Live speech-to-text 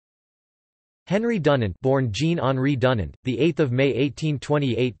Henry Dunant, born Jean-Henri Dunant, the 8th of May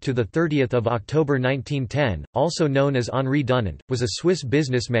 1828 to the 30th of October 1910, also known as Henri Dunant, was a Swiss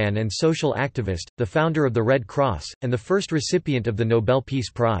businessman and social activist, the founder of the Red Cross, and the first recipient of the Nobel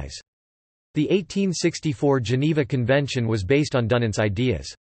Peace Prize. The 1864 Geneva Convention was based on Dunant's ideas.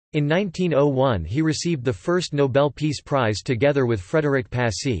 In 1901 he received the first Nobel Peace Prize together with Frédéric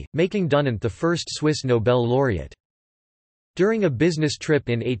Passy, making Dunant the first Swiss Nobel laureate. During a business trip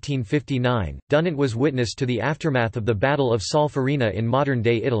in 1859, Dunant was witness to the aftermath of the Battle of Solferino in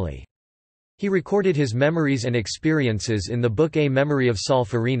modern-day Italy. He recorded his memories and experiences in the book A Memory of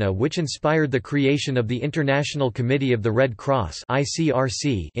Solferino, which inspired the creation of the International Committee of the Red Cross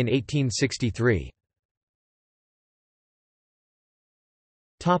 (ICRC) in 1863.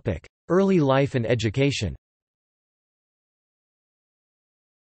 Topic: Early life and education.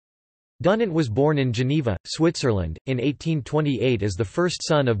 Dunant was born in Geneva, Switzerland, in 1828 as the first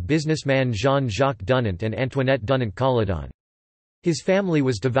son of businessman Jean-Jacques Dunant and Antoinette Dunant-Colladon. His family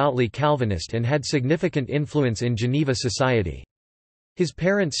was devoutly Calvinist and had significant influence in Geneva society. His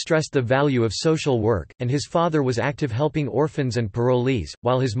parents stressed the value of social work, and his father was active helping orphans and parolees,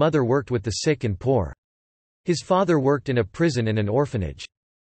 while his mother worked with the sick and poor. His father worked in a prison and an orphanage.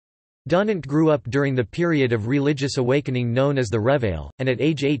 Dunant grew up during the period of religious awakening known as the Réveil, and at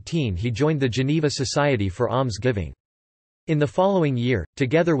age 18 he joined the Geneva Society for Alms-Giving. In the following year,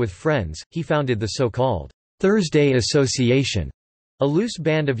 together with friends, he founded the so-called Thursday Association, a loose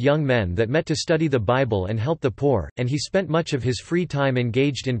band of young men that met to study the Bible and help the poor, and he spent much of his free time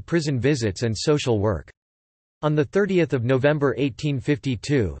engaged in prison visits and social work. On 30 November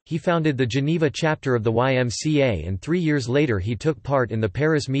 1852, he founded the Geneva chapter of the YMCA, and 3 years later he took part in the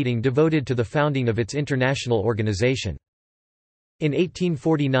Paris meeting devoted to the founding of its international organization. In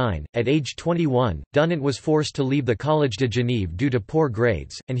 1849, at age 21, Dunant was forced to leave the Collège de Genève due to poor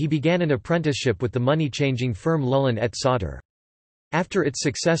grades, and he began an apprenticeship with the money-changing firm Lullin et Sauter. After its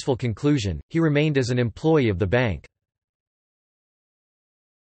successful conclusion, he remained as an employee of the bank.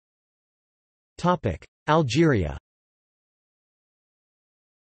 Algeria.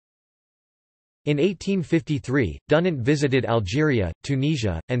 In 1853, Dunant visited Algeria,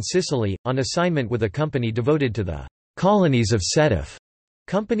 Tunisia, and Sicily, on assignment with a company devoted to the colonies of Sétif,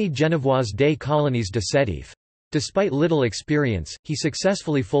 Compagnie Genevoise des Colonies de Sétif. Despite little experience, he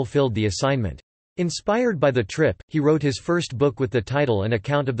successfully fulfilled the assignment. Inspired by the trip, he wrote his first book with the title An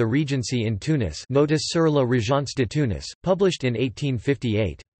Account of the Regency in Tunis, Notice sur la Régence de Tunis, published in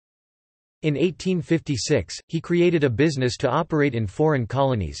 1858. In 1856, he created a business to operate in foreign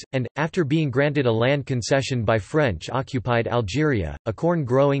colonies, and, after being granted a land concession by French-occupied Algeria, a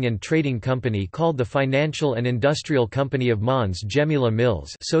corn-growing and trading company called the Financial and Industrial Company of Mons Gemila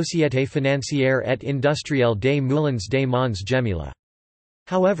Mills, Société financière et industrielle des Moulins des Mons Gemila.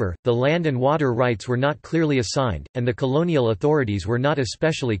 However, the land and water rights were not clearly assigned, and the colonial authorities were not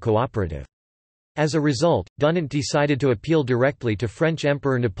especially cooperative. As a result, Dunant decided to appeal directly to French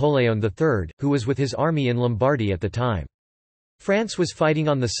Emperor Napoleon III, who was with his army in Lombardy at the time. France was fighting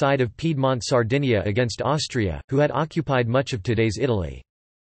on the side of Piedmont Sardinia against Austria, who had occupied much of today's Italy.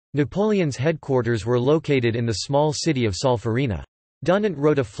 Napoleon's headquarters were located in the small city of Solferino. Dunant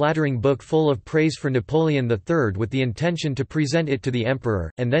wrote a flattering book full of praise for Napoleon III with the intention to present it to the emperor,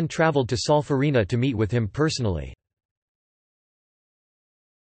 and then travelled to Solferino to meet with him personally.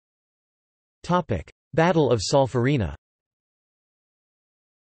 Battle of Solferino.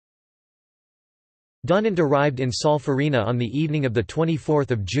 Dunant arrived in Solferino on the evening of 24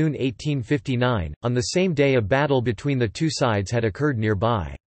 June 1859, on the same day a battle between the two sides had occurred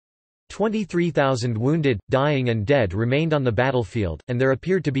nearby. 23,000 wounded, dying and dead remained on the battlefield, and there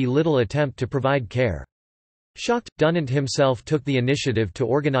appeared to be little attempt to provide care. Shocked, Dunant himself took the initiative to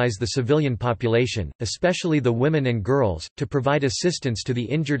organize the civilian population, especially the women and girls, to provide assistance to the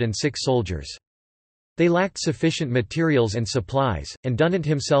injured and sick soldiers. They lacked sufficient materials and supplies, and Dunant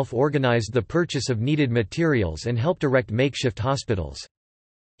himself organized the purchase of needed materials and helped erect makeshift hospitals.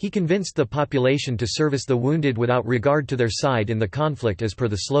 He convinced the population to service the wounded without regard to their side in the conflict as per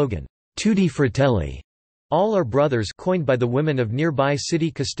the slogan, Tutti Fratelli, all are brothers, coined by the women of nearby city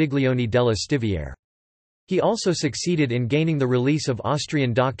Castiglione della Stiviere. He also succeeded in gaining the release of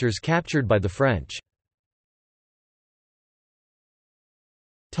Austrian doctors captured by the French.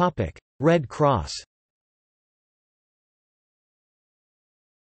 Red Cross.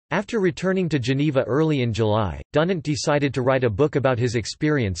 After returning to Geneva early in July, Dunant decided to write a book about his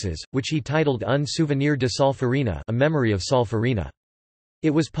experiences, which he titled Un souvenir de Solferino, a memory of Solferino.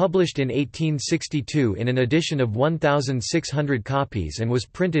 It was published in 1862 in an edition of 1,600 copies and was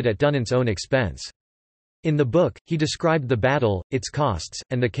printed at Dunant's own expense. In the book, he described the battle, its costs,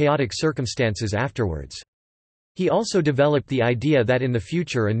 and the chaotic circumstances afterwards. He also developed the idea that in the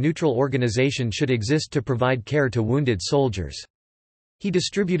future a neutral organization should exist to provide care to wounded soldiers. He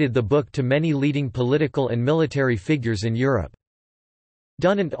distributed the book to many leading political and military figures in Europe.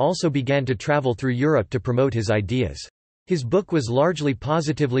 Dunant also began to travel through Europe to promote his ideas. His book was largely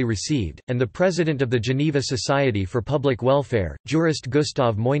positively received, and the president of the Geneva Society for Public Welfare, jurist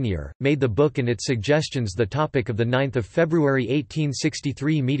Gustave Moynier, made the book and its suggestions the topic of the 9 February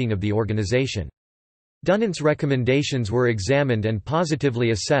 1863 meeting of the organization. Dunant's recommendations were examined and positively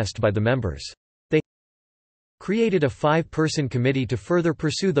assessed by the members. They created a 5-person committee to further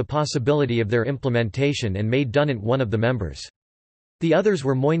pursue the possibility of their implementation and made Dunant one of the members. The others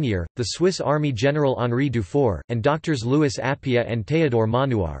were Moynier, the Swiss Army General Henri Dufour, and doctors Louis Appia and Théodore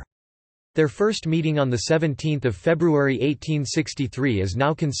Monouar. Their first meeting on 17 February 1863 is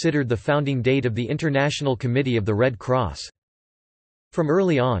now considered the founding date of the International Committee of the Red Cross. From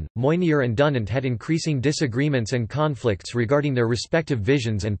early on, Moynier and Dunant had increasing disagreements and conflicts regarding their respective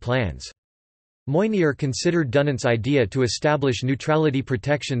visions and plans. Moynier considered Dunant's idea to establish neutrality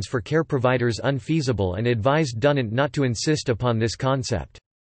protections for care providers unfeasible and advised Dunant not to insist upon this concept.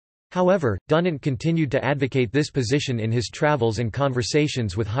 However, Dunant continued to advocate this position in his travels and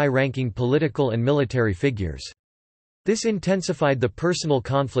conversations with high-ranking political and military figures. This intensified the personal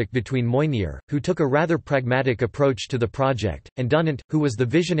conflict between Moynier, who took a rather pragmatic approach to the project, and Dunant, who was the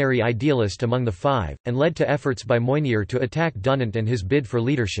visionary idealist among the 5, and led to efforts by Moynier to attack Dunant and his bid for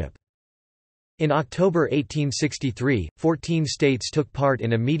leadership. In October 1863, 14 states took part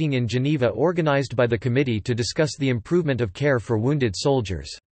in a meeting in Geneva organized by the committee to discuss the improvement of care for wounded soldiers.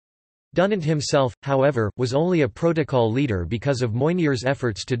 Dunant himself, however, was only a protocol leader because of Moynier's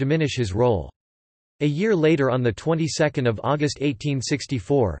efforts to diminish his role. A year later, on the 22nd of August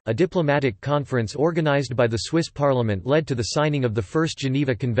 1864, a diplomatic conference organized by the Swiss Parliament led to the signing of the First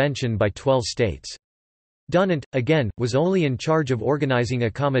Geneva Convention by 12 states. Dunant, again, was only in charge of organizing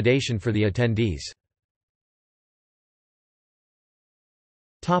accommodation for the attendees.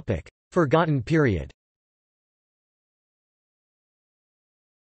 Forgotten period.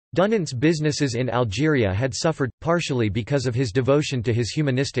 Dunant's businesses in Algeria had suffered, partially because of his devotion to his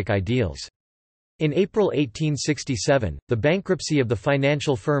humanistic ideals. In April 1867, the bankruptcy of the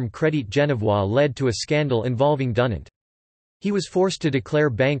financial firm Crédit Genevois led to a scandal involving Dunant. He was forced to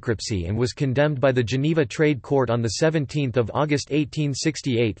declare bankruptcy and was condemned by the Geneva Trade Court on 17 August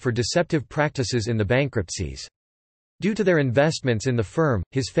 1868 for deceptive practices in the bankruptcies. Due to their investments in the firm,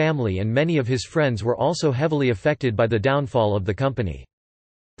 his family and many of his friends were also heavily affected by the downfall of the company.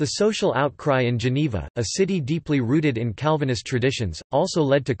 The social outcry in Geneva, a city deeply rooted in Calvinist traditions, also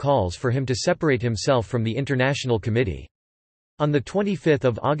led to calls for him to separate himself from the International Committee. On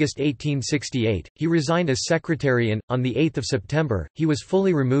 25 August 1868, he resigned as secretary and, on 8 September, he was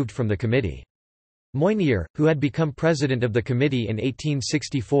fully removed from the committee. Moynier, who had become president of the committee in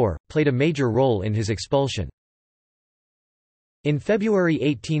 1864, played a major role in his expulsion. In February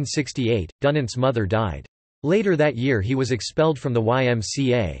 1868, Dunant's mother died. Later that year he was expelled from the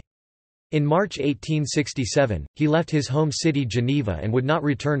YMCA. In March 1867, he left his home city Geneva and would not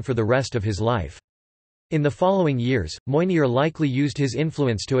return for the rest of his life. In the following years, Moynier likely used his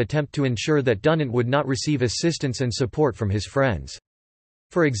influence to attempt to ensure that Dunant would not receive assistance and support from his friends.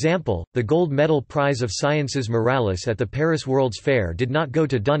 For example, the Gold Medal Prize of Sciences Moralis at the Paris World's Fair did not go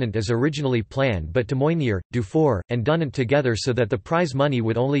to Dunant as originally planned but to Moynier, Dufour, and Dunant together, so that the prize money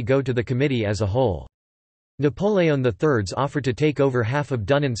would only go to the committee as a whole. Napoleon III's offer to take over half of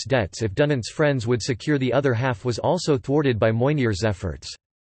Dunant's debts if Dunant's friends would secure the other half was also thwarted by Moynier's efforts.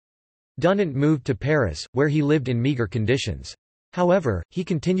 Dunant moved to Paris, where he lived in meagre conditions. However, he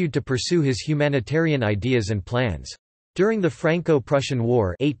continued to pursue his humanitarian ideas and plans. During the Franco-Prussian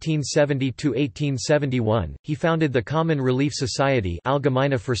War 1870–1871, he founded the Common Relief Society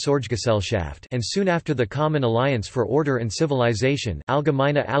Allgemeine Versorgungsgesellschaft, and soon after the Common Alliance for Order and Civilization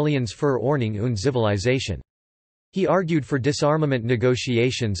Allgemeine Allianz für Ordnung und Zivilisation. He argued for disarmament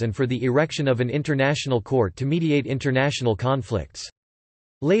negotiations and for the erection of an international court to mediate international conflicts.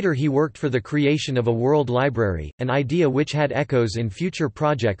 Later he worked for the creation of a world library, an idea which had echoes in future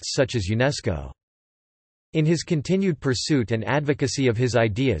projects such as UNESCO. In his continued pursuit and advocacy of his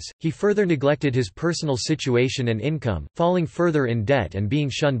ideas, he further neglected his personal situation and income, falling further in debt and being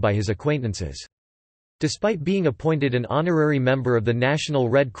shunned by his acquaintances. Despite being appointed an honorary member of the National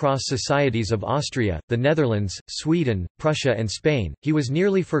Red Cross Societies of Austria, the Netherlands, Sweden, Prussia and Spain, he was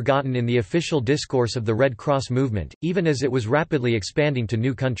nearly forgotten in the official discourse of the Red Cross movement, even as it was rapidly expanding to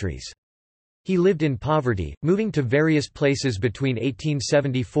new countries. He lived in poverty, moving to various places between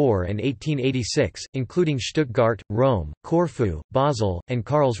 1874 and 1886, including Stuttgart, Rome, Corfu, Basel, and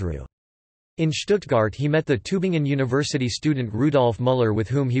Karlsruhe. In Stuttgart he met the Tübingen University student Rudolf Müller, with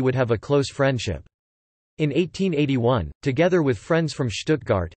whom he would have a close friendship. In 1881, together with friends from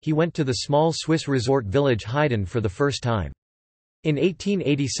Stuttgart, he went to the small Swiss resort village Heiden for the first time. In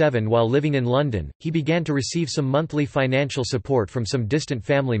 1887, while living in London, he began to receive some monthly financial support from some distant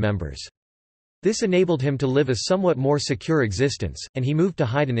family members. This enabled him to live a somewhat more secure existence, and he moved to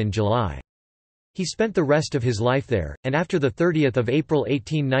Heiden in July. He spent the rest of his life there, and after 30 April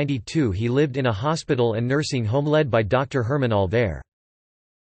 1892 he lived in a hospital and nursing home led by Dr. Hermann Allvaer.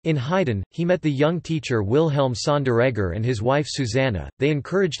 In Heiden, he met the young teacher Wilhelm Sonderegger and his wife Susanna. They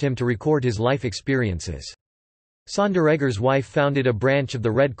encouraged him to record his life experiences. Sonderegger's wife founded a branch of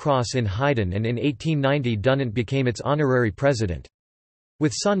the Red Cross in Heiden, and in 1890 Dunant became its honorary president.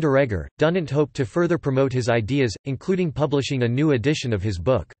 With Sonderegger, Dunant hoped to further promote his ideas, including publishing a new edition of his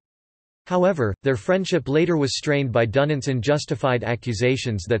book. However, their friendship later was strained by Dunant's unjustified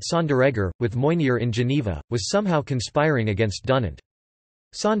accusations that Sonderegger, with Moynier in Geneva, was somehow conspiring against Dunant.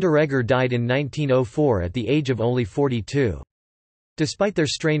 Sonderegger died in 1904 at the age of only 42. Despite their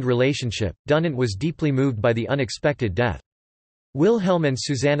strained relationship, Dunant was deeply moved by the unexpected death. Wilhelm and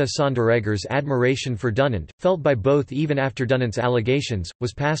Susanna Sonderegger's admiration for Dunant, felt by both even after Dunant's allegations,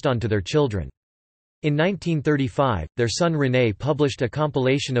 was passed on to their children. In 1935, their son René published a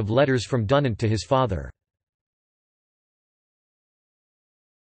compilation of letters from Dunant to his father.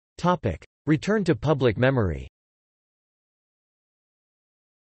 Return to public memory.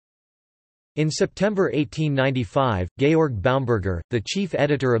 In September 1895, Georg Baumberger, the chief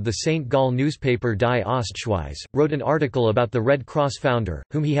editor of the St. Gall newspaper Die Ostschweiz, wrote an article about the Red Cross founder,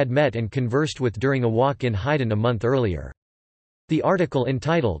 whom he had met and conversed with during a walk in Heiden a month earlier. The article,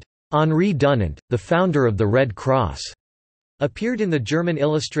 entitled, "Henri Dunant, the founder of the Red Cross," appeared in the German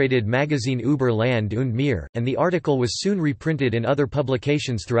illustrated magazine Über Land und Meer, and the article was soon reprinted in other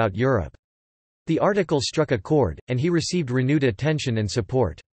publications throughout Europe. The article struck a chord, and he received renewed attention and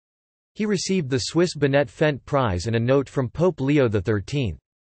support. He received the Swiss Bonnet Fent Prize and a note from Pope Leo XIII.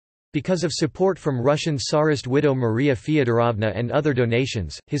 Because of support from Russian Tsarist widow Maria Fyodorovna and other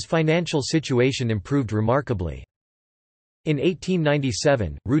donations, his financial situation improved remarkably. In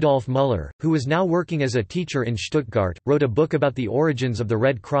 1897, Rudolf Müller, who was now working as a teacher in Stuttgart, wrote a book about the origins of the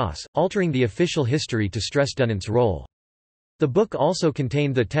Red Cross, altering the official history to stress Dunant's role. The book also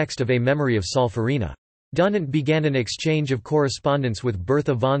contained the text of A Memory of Solferino. Dunant began an exchange of correspondence with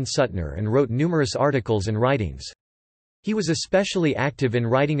Bertha von Suttner and wrote numerous articles and writings. He was especially active in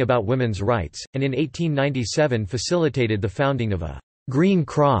writing about women's rights, and in 1897 facilitated the founding of a Green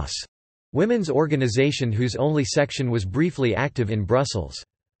Cross women's organization whose only section was briefly active in Brussels.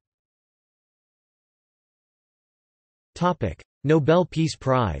 Nobel Peace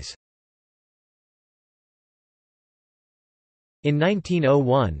Prize. In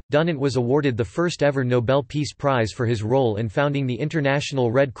 1901, Dunant was awarded the first-ever Nobel Peace Prize for his role in founding the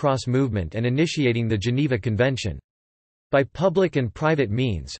International Red Cross movement and initiating the Geneva Convention. By public and private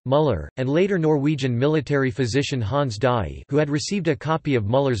means, Müller, and later Norwegian military physician Hans Daae, who had received a copy of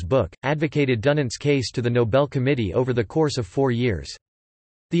Müller's book, advocated Dunant's case to the Nobel Committee over the course of 4 years.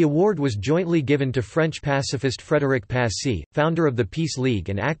 The award was jointly given to French pacifist Frédéric Passy, founder of the Peace League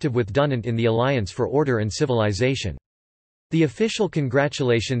and active with Dunant in the Alliance for Order and Civilization. The official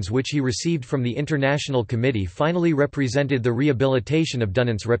congratulations which he received from the International Committee finally represented the rehabilitation of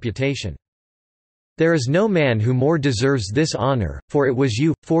Dunant's reputation. "There is no man who more deserves this honor, for it was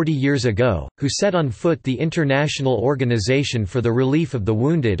you, 40 years ago, who set on foot the International Organization for the Relief of the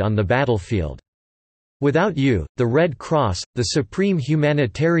Wounded on the battlefield. Without you, the Red Cross, the supreme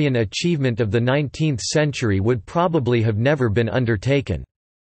humanitarian achievement of the 19th century, would probably have never been undertaken."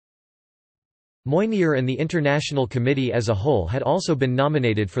 Moynier and the International Committee as a whole had also been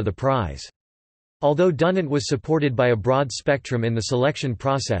nominated for the prize. Although Dunant was supported by a broad spectrum in the selection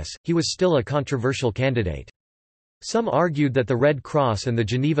process, he was still a controversial candidate. Some argued that the Red Cross and the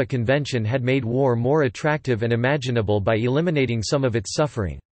Geneva Convention had made war more attractive and imaginable by eliminating some of its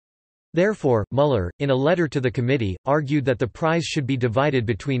suffering. Therefore, Müller, in a letter to the committee, argued that the prize should be divided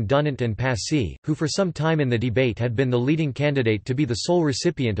between Dunant and Passy, who for some time in the debate had been the leading candidate to be the sole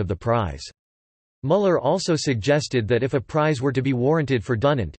recipient of the prize. Müller also suggested that if a prize were to be warranted for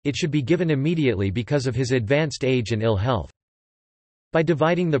Dunant, it should be given immediately because of his advanced age and ill health. By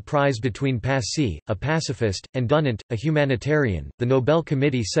dividing the prize between Passy, a pacifist, and Dunant, a humanitarian, the Nobel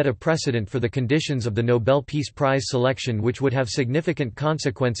Committee set a precedent for the conditions of the Nobel Peace Prize selection which would have significant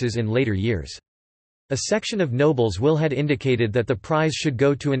consequences in later years. A section of nobles' will had indicated that the prize should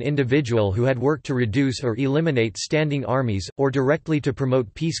go to an individual who had worked to reduce or eliminate standing armies, or directly to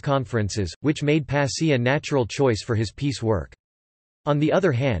promote peace conferences, which made Passy a natural choice for his peace work. On the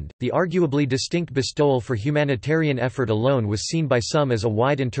other hand, the arguably distinct bestowal for humanitarian effort alone was seen by some as a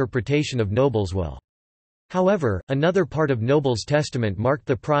wide interpretation of nobles' will. However, another part of Noble's testament marked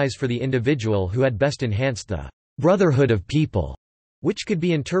the prize for the individual who had best enhanced the brotherhood of people, which could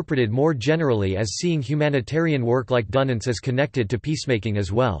be interpreted more generally as seeing humanitarian work like Dunant's as connected to peacemaking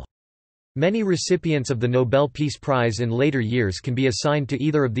as well. Many recipients of the Nobel Peace Prize in later years can be assigned to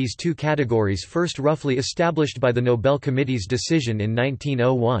either of these two categories, first roughly established by the Nobel Committee's decision in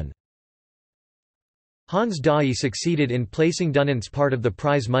 1901. Hans Daae succeeded in placing Dunant's part of the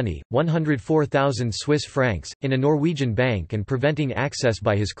prize money, 104,000 Swiss francs, in a Norwegian bank and preventing access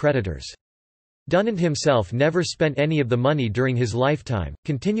by his creditors. Dunant himself never spent any of the money during his lifetime,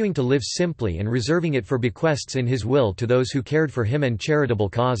 continuing to live simply and reserving it for bequests in his will to those who cared for him and charitable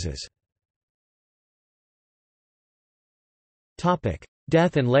causes.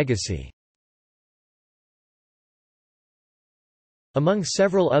 Death and legacy. Among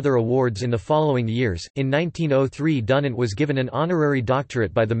several other awards in the following years, in 1903 Dunant was given an honorary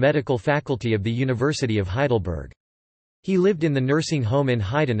doctorate by the medical faculty of the University of Heidelberg. He lived in the nursing home in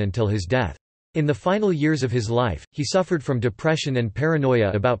Heiden until his death. In the final years of his life, he suffered from depression and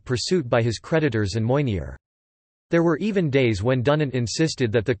paranoia about pursuit by his creditors and Moynier. There were even days when Dunant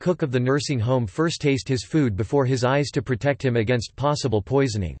insisted that the cook of the nursing home first taste his food before his eyes to protect him against possible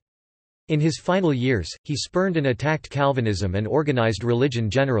poisoning. In his final years, he spurned and attacked Calvinism and organized religion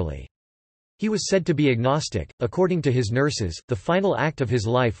generally. He was said to be agnostic. According to his nurses, the final act of his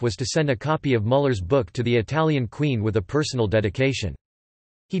life was to send a copy of Muller's book to the Italian Queen with a personal dedication.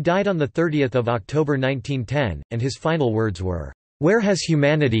 He died on 30 October 1910, and his final words were, "Where has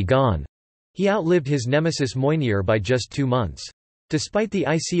humanity gone?" He outlived his nemesis Moynier by just 2 months. Despite the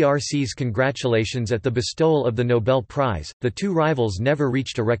ICRC's congratulations at the bestowal of the Nobel Prize, the two rivals never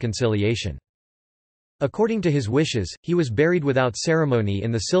reached a reconciliation. According to his wishes, he was buried without ceremony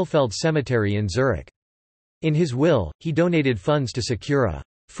in the Sillfeld Cemetery in Zurich. In his will, he donated funds to secure a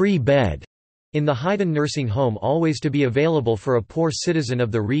free bed in the Heiden nursing home, always to be available for a poor citizen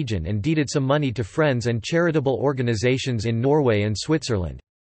of the region, and deeded some money to friends and charitable organizations in Norway and Switzerland.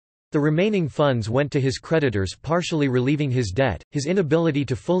 The remaining funds went to his creditors, partially relieving his debt. His inability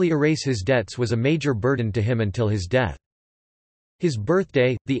to fully erase his debts was a major burden to him until his death. His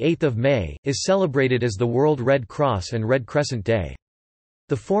birthday, the 8th of May, is celebrated as the World Red Cross and Red Crescent Day.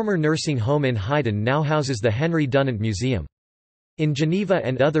 The former nursing home in Heiden now houses the Henry Dunant Museum. In Geneva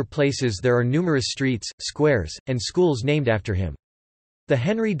and other places there are numerous streets, squares, and schools named after him. The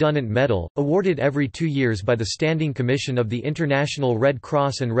Henry Dunant Medal, awarded every 2 years by the Standing Commission of the International Red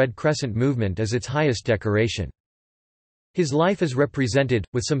Cross and Red Crescent Movement, is its highest decoration. His life is represented,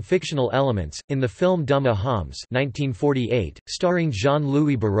 with some fictional elements, in the film Dumme Hams 1948, starring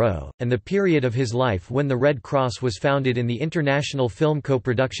Jean-Louis Barrault, and the period of his life when the Red Cross was founded in the international film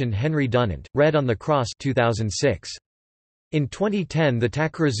co-production Henry Dunant, Red on the Cross 2006. In 2010 the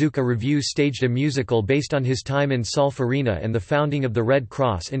Takarazuka Revue staged a musical based on his time in Solferino and the founding of the Red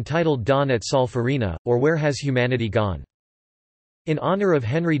Cross entitled Dawn at Solferino, or Where Has Humanity Gone? In honor of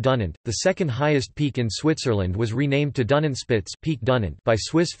Henry Dunant, the second highest peak in Switzerland was renamed to Dunantspitze Peak Dunant by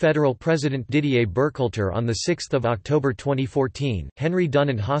Swiss Federal President Didier Burkhalter on 6 October 2014. Henry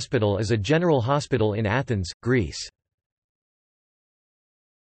Dunant Hospital is a general hospital in Athens, Greece.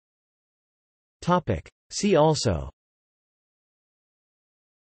 See also: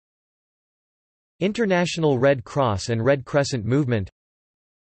 International Red Cross and Red Crescent Movement,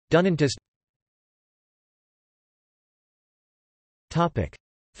 Dunantist.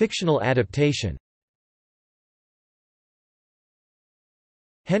 Fictional adaptation.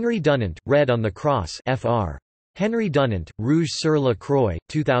 Henry Dunant, Red on the Cross Fr. Henry Dunant, Rouge sur la Croix,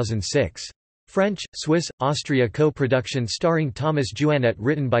 2006. French, Swiss, Austria co-production starring Thomas Juanet,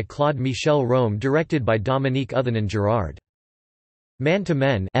 written by Claude Michel Rome, directed by Dominique Othenin-Girard. Man to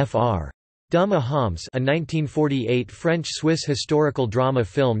Men Fr. Dumme Hams, a 1948 French-Swiss historical drama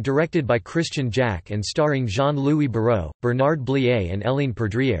film directed by Christian Jack and starring Jean-Louis Barrault, Bernard Blier and Hélène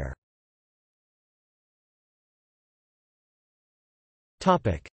Perdrière.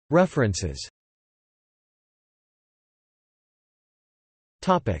 References.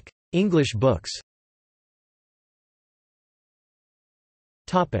 English books.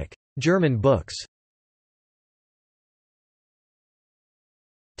 German books.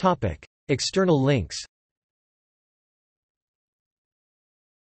 External links.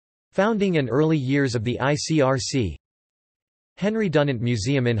 Founding and early years of the ICRC. Henry Dunant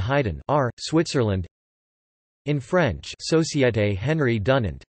Museum in Heiden, Switzerland. In French, Société Henri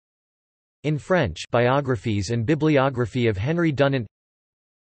Dunant. In French, Biographies and Bibliography of Henri Dunant.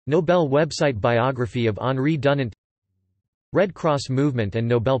 Nobel website Biography of Henri Dunant. Red Cross Movement and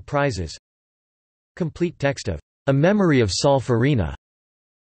Nobel Prizes. Complete text of A Memory of Solferino.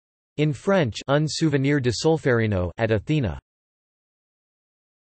 In French, Un souvenir de Solferino at Athena.